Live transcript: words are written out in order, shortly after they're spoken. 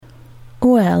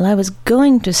Well, I was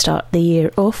going to start the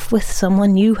year off with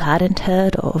someone you hadn't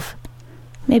heard of.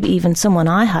 Maybe even someone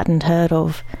I hadn't heard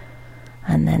of.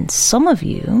 And then some of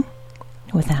you,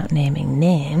 without naming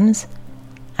names,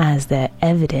 as they're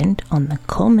evident on the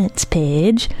comments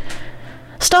page,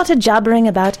 started jabbering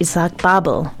about Isaac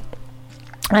Babel.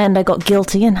 And I got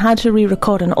guilty and had to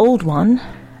re-record an old one,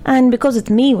 and because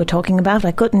it's me we're talking about,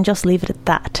 I couldn't just leave it at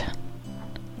that.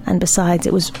 And besides,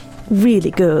 it was really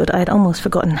good. I'd almost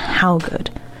forgotten how good.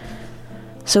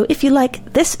 So if you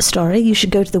like this story, you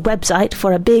should go to the website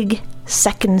for a big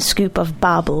second scoop of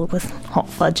Babel with hot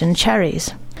fudge and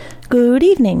cherries. Good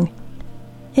evening.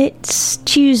 It's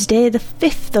Tuesday the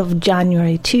 5th of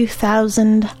January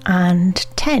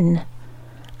 2010,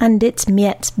 and it's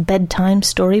Miet's Bedtime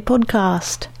Story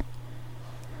Podcast.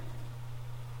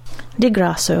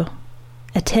 DiGrasso,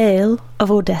 A Tale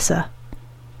of Odessa,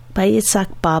 by Isaac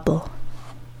Babel.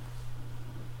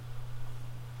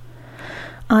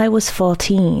 I was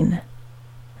 14,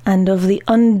 and of the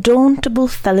undauntable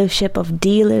fellowship of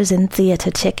dealers in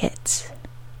theatre tickets.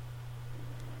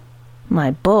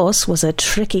 My boss was a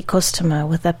tricky customer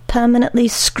with a permanently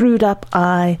screwed-up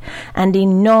eye and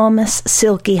enormous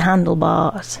silky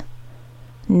handlebars.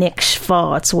 Nick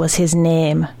Schwartz was his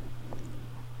name.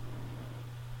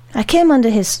 I came under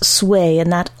his sway in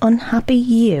that unhappy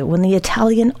year when the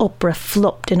Italian opera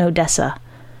flopped in Odessa.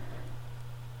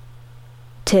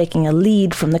 Taking a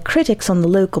lead from the critics on the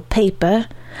local paper,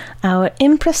 our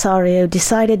impresario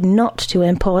decided not to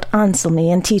import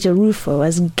Anselmi and Tito Ruffo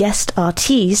as guest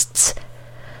artistes,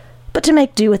 but to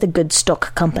make do with a good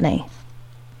stock company.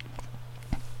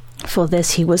 For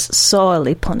this he was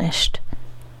sorely punished.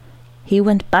 He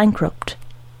went bankrupt,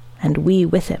 and we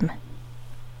with him.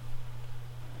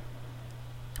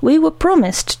 We were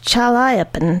promised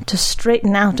Chaliapin to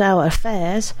straighten out our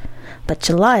affairs, but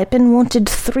Chaliapin wanted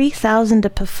 3,000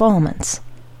 a performance.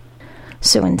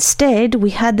 So instead we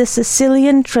had the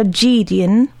Sicilian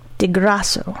tragedian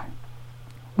DiGrasso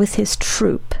with his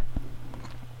troupe.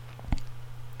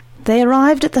 They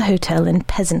arrived at the hotel in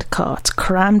peasant carts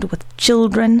crammed with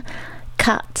children,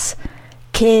 cats,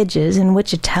 cages in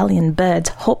which Italian birds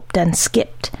hopped and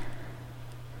skipped.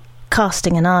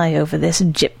 Casting an eye over this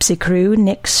gypsy crew,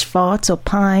 Nick Schwartz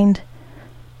opined,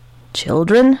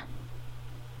 "Children,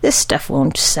 this stuff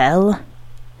won't sell."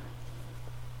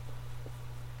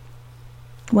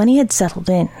 When he had settled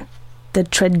in, the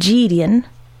tragedian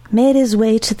made his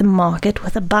way to the market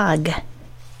with a bag.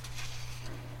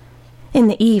 In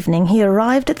the evening he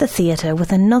arrived at the theatre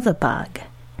with another bag.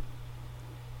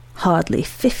 Hardly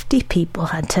 50 people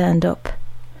had turned up.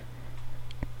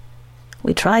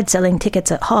 We tried selling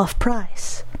tickets at half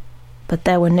price, but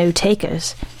there were no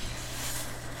takers.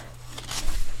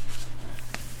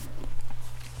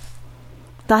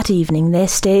 That evening they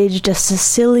staged a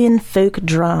Sicilian folk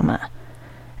drama,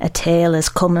 a tale as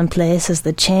commonplace as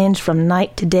the change from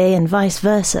night to day and vice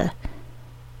versa.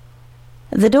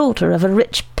 The daughter of a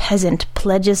rich peasant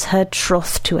pledges her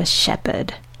troth to a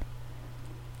shepherd.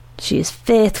 She is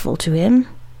faithful to him,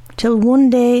 till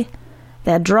one day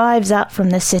there drives out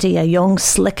from the city a young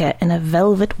slicker in a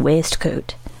velvet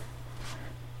waistcoat.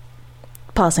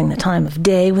 Passing the time of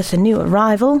day with the new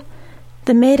arrival,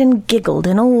 the maiden giggled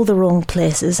in all the wrong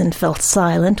places and felt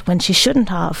silent when she shouldn't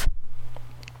have.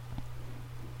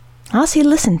 As he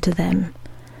listened to them,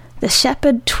 the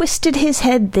shepherd twisted his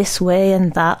head this way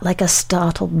and that like a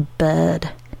startled bird.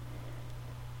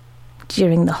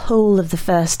 During the whole of the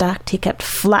first act he kept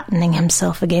flattening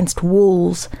himself against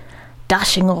walls,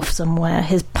 dashing off somewhere,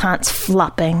 his pants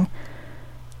flapping,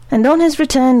 and on his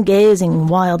return gazing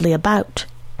wildly about.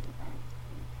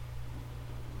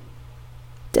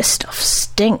 "This stuff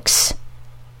stinks,"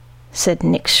 said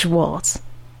Nick Schwartz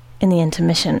in the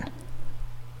intermission.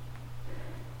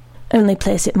 "Only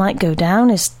place it might go down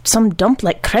is some dump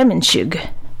like Kremenschug."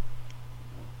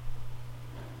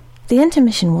 The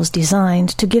intermission was designed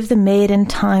to give the maiden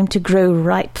time to grow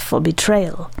ripe for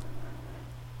betrayal.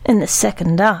 In the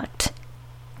second act,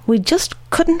 we just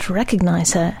couldn't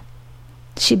recognize her.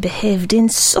 She behaved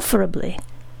insufferably.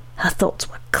 Her thoughts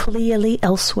were clearly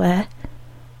elsewhere,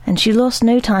 and she lost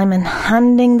no time in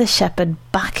handing the shepherd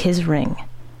back his ring.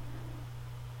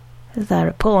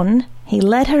 Thereupon he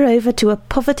led her over to a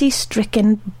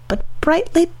poverty-stricken but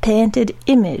brightly painted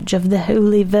image of the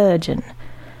Holy Virgin,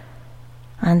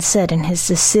 and said in his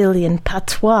Sicilian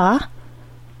patois,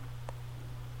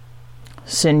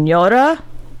 "Signora,"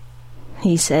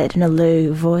 he said in a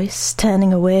low voice,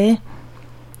 turning away,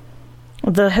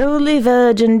 "the Holy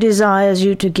Virgin desires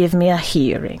you to give me a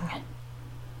hearing.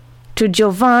 To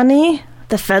Giovanni,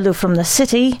 the fellow from the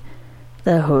city,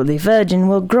 the Holy Virgin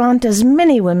will grant as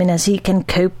many women as he can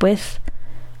cope with,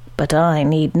 but I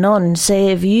need none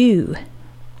save you.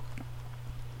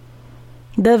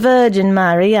 The Virgin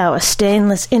Mary, our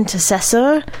stainless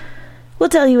intercessor, will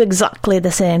tell you exactly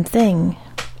the same thing,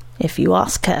 if you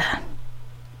ask her."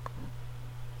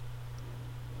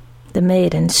 The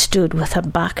maiden stood with her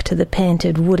back to the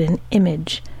painted wooden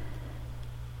image.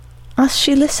 As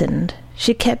she listened,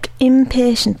 she kept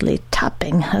impatiently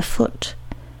tapping her foot.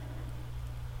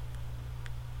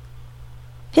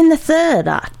 In the third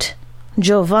act,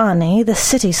 Giovanni, the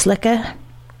city slicker,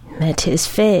 met his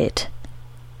fate.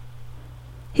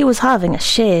 He was having a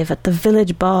shave at the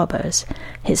village barber's,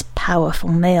 his powerful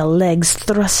male legs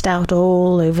thrust out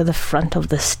all over the front of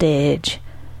the stage.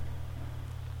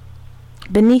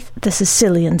 Beneath the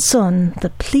Sicilian sun, the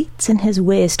pleats in his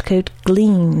waistcoat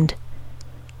gleamed.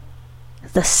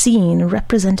 The scene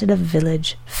represented a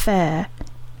village fair.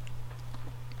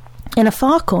 In a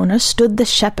far corner stood the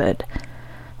shepherd.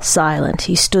 Silent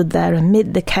he stood there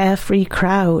amid the carefree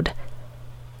crowd.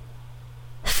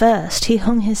 First he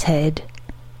hung his head,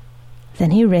 then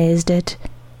he raised it,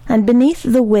 and beneath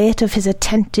the weight of his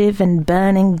attentive and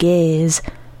burning gaze,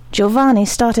 Giovanni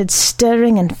started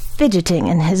stirring and fidgeting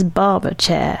in his barber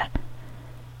chair,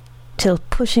 till,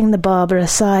 pushing the barber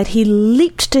aside, he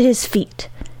leaped to his feet.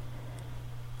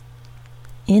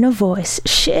 In a voice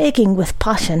shaking with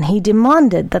passion, he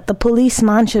demanded that the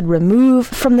policeman should remove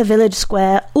from the village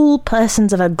square all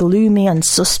persons of a gloomy and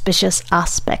suspicious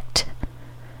aspect.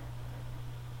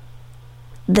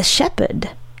 The shepherd,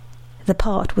 the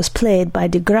part was played by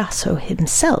DiGrasso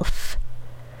himself,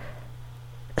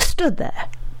 stood there,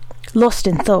 lost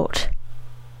in thought.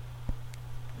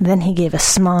 Then he gave a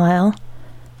smile,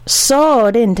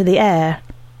 soared into the air,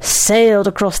 sailed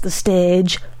across the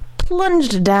stage,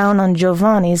 plunged down on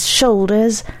Giovanni's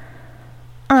shoulders,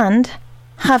 and,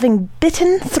 having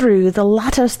bitten through the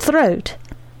latter's throat,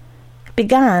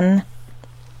 began,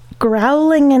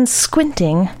 growling and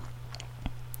squinting,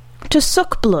 to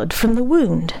suck blood from the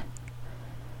wound.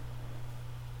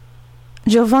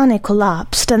 Giovanni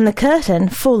collapsed, and the curtain,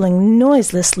 falling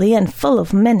noiselessly and full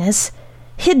of menace,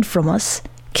 hid from us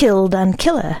killed and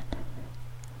killer.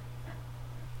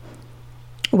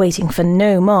 Waiting for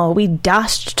no more, we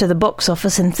dashed to the box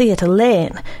office in Theatre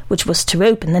Lane, which was to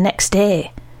open the next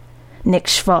day, Nick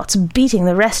Schwartz beating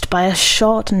the rest by a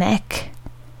short neck.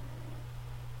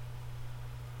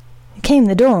 Came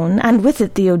the dawn, and with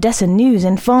it the Odessa News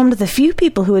informed the few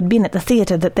people who had been at the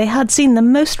theatre that they had seen the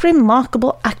most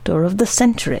remarkable actor of the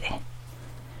century.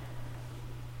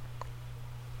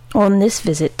 On this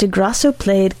visit, DiGrasso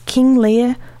played King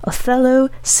Lear, Othello,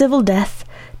 Civil Death,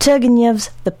 Turgenev's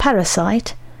The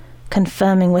Parasite,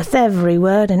 confirming with every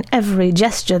word and every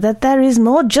gesture that there is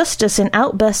more justice in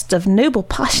outbursts of noble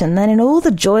passion than in all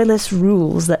the joyless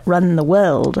rules that run the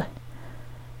world.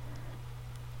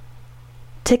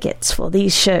 Tickets for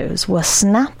these shows were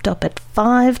snapped up at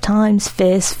 5 times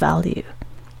face value.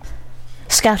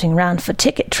 Scouting round for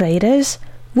ticket traders,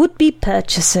 would-be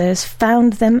purchasers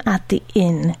found them at the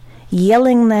inn,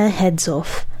 yelling their heads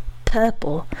off,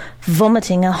 purple,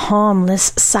 vomiting a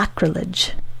harmless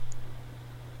sacrilege.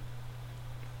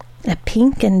 A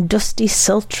pink and dusty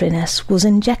sultriness was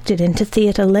injected into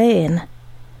Theatre Lane.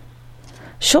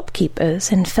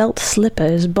 Shopkeepers in felt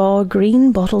slippers bore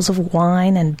green bottles of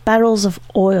wine and barrels of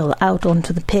oil out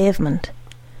onto the pavement.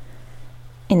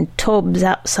 In tubs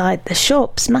outside the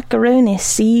shops, macaroni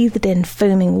seethed in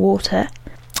foaming water,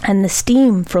 and the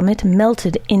steam from it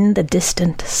melted in the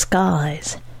distant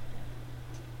skies.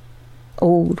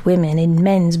 Old women in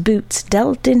men's boots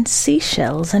dealt in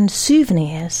seashells and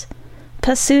souvenirs,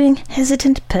 pursuing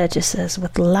hesitant purchasers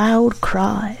with loud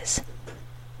cries.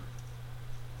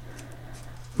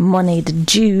 Moneyed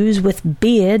Jews with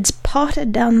beards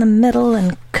parted down the middle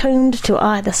and combed to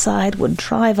either side would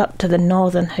drive up to the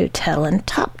Northern Hotel and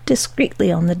tap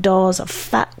discreetly on the doors of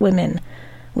fat women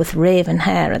with raven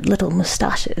hair and little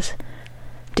moustaches,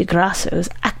 DiGrasso's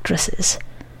actresses.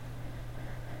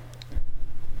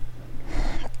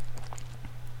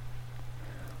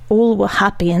 All were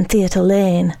happy in Theatre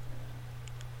Lane.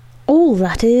 All,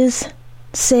 that is,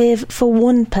 save for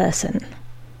one person.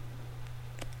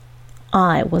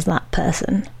 I was that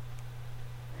person.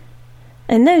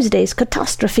 In those days,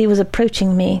 catastrophe was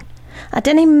approaching me. At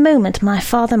any moment my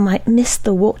father might miss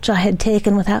the watch I had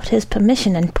taken without his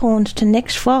permission and pawned to Nick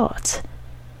Schwartz.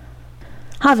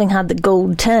 Having had the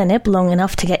gold turnip long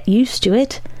enough to get used to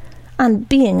it, and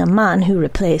being a man who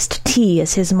replaced tea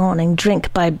as his morning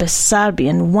drink by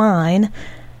Bessarbian wine,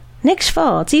 Nick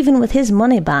Schwartz, even with his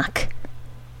money back,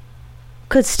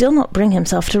 could still not bring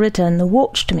himself to return the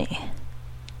watch to me.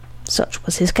 Such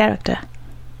was his character.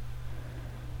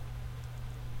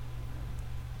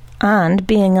 and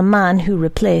being a man who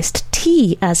replaced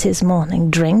tea as his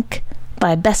morning drink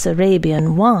by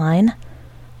Bessarabian wine,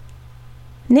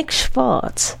 Nick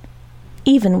Schwartz,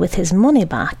 even with his money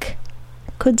back,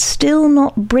 could still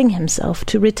not bring himself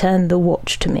to return the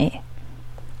watch to me.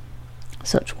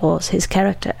 Such was his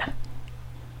character.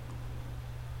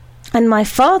 And my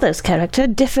father's character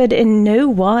differed in no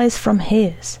wise from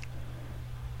his.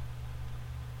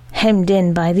 Hemmed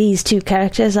in by these two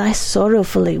characters, I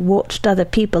sorrowfully watched other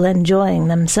people enjoying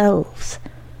themselves.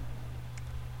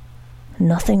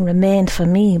 Nothing remained for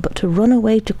me but to run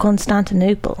away to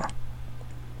Constantinople.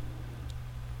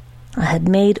 I had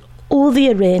made all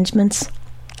the arrangements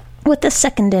with the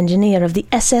second engineer of the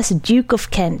SS Duke of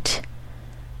Kent,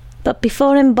 but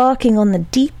before embarking on the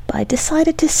deep, I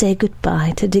decided to say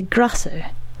goodbye to DiGrasso.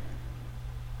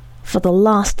 For the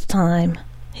last time,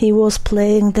 he was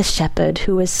playing the shepherd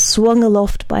who is swung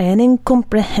aloft by an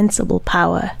incomprehensible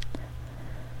power.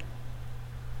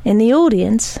 In the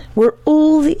audience were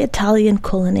all the Italian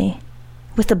colony,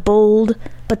 with the bold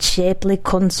but shapely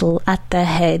consul at their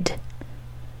head.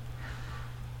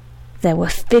 There were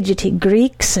fidgety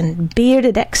Greeks and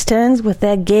bearded externs with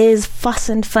their gaze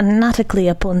fastened fanatically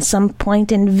upon some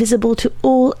point invisible to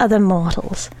all other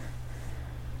mortals.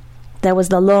 There was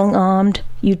the long-armed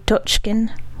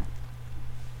Utochkin.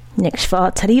 Nick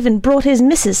Schwartz had even brought his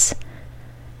missus,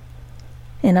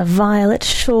 in a violet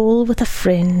shawl with a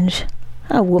fringe,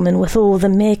 a woman with all the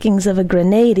makings of a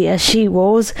grenadier she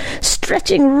was,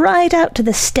 stretching right out to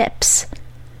the steps,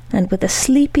 and with a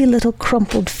sleepy little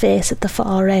crumpled face at the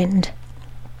far end.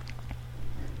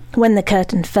 When the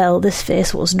curtain fell, this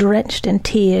face was drenched in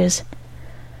tears.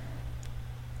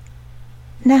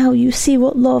 "Now you see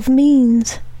what love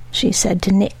means," she said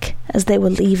to Nick as they were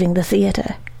leaving the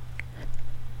theatre.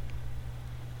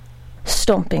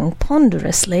 Stomping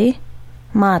ponderously,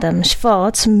 Madame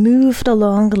Schwartz moved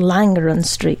along Langeron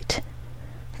Street.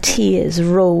 Tears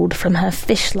rolled from her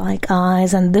fish-like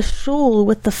eyes, and the shawl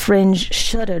with the fringe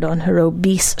shuddered on her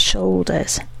obese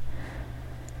shoulders.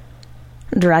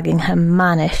 Dragging her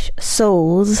mannish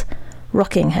soles,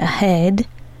 rocking her head,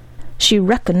 she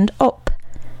reckoned up,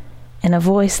 in a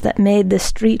voice that made the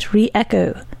street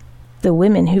re-echo, the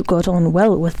women who got on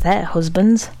well with their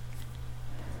husbands.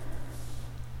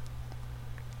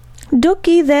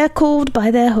 "Ducky they're called by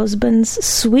their husbands,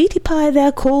 sweetie pie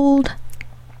they're called."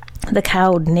 The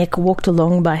cowed Nick walked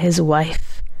along by his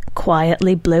wife,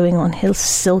 quietly blowing on his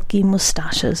silky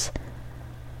moustaches.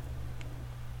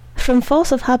 From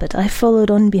force of habit I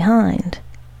followed on behind,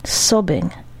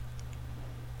 sobbing.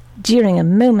 During a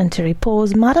momentary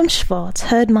pause, Madame Schwartz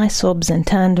heard my sobs and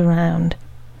turned around.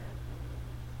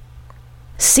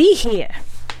 "See here,"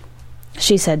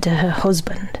 she said to her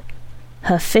husband,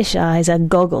 her fish eyes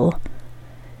agoggle.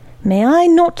 "May I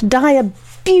not die a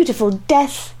beautiful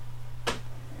death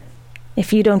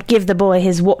if you don't give the boy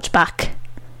his watch back?"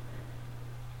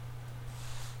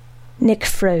 Nick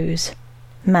froze,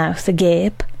 mouth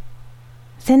agape,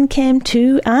 then came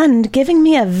to and, giving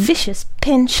me a vicious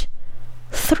pinch,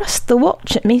 thrust the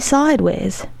watch at me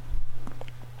sideways.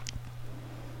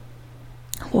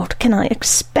 What can I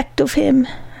expect of him?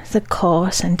 The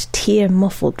coarse and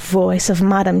tear-muffled voice of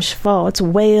Madame Schwartz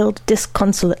wailed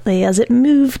disconsolately as it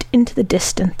moved into the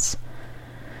distance.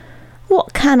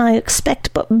 What can I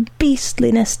expect but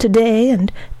beastliness today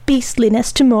and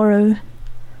beastliness tomorrow?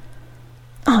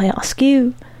 I ask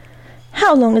you,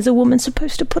 how long is a woman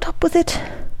supposed to put up with it?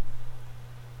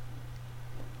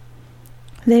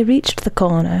 They reached the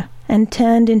corner and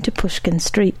turned into Pushkin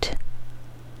Street.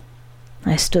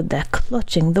 I stood there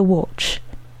clutching the watch,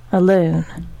 alone,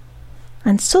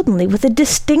 and suddenly, with a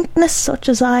distinctness such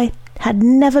as I had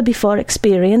never before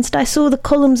experienced, I saw the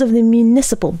columns of the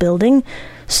municipal building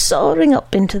soaring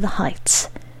up into the heights,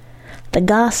 the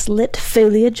gas-lit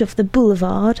foliage of the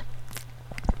boulevard,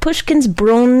 Pushkin's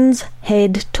bronze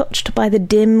head touched by the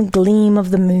dim gleam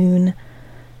of the moon.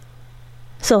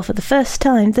 Saw for the first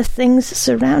time the things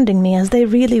surrounding me as they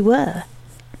really were,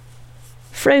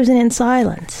 frozen in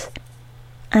silence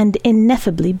and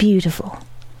ineffably beautiful.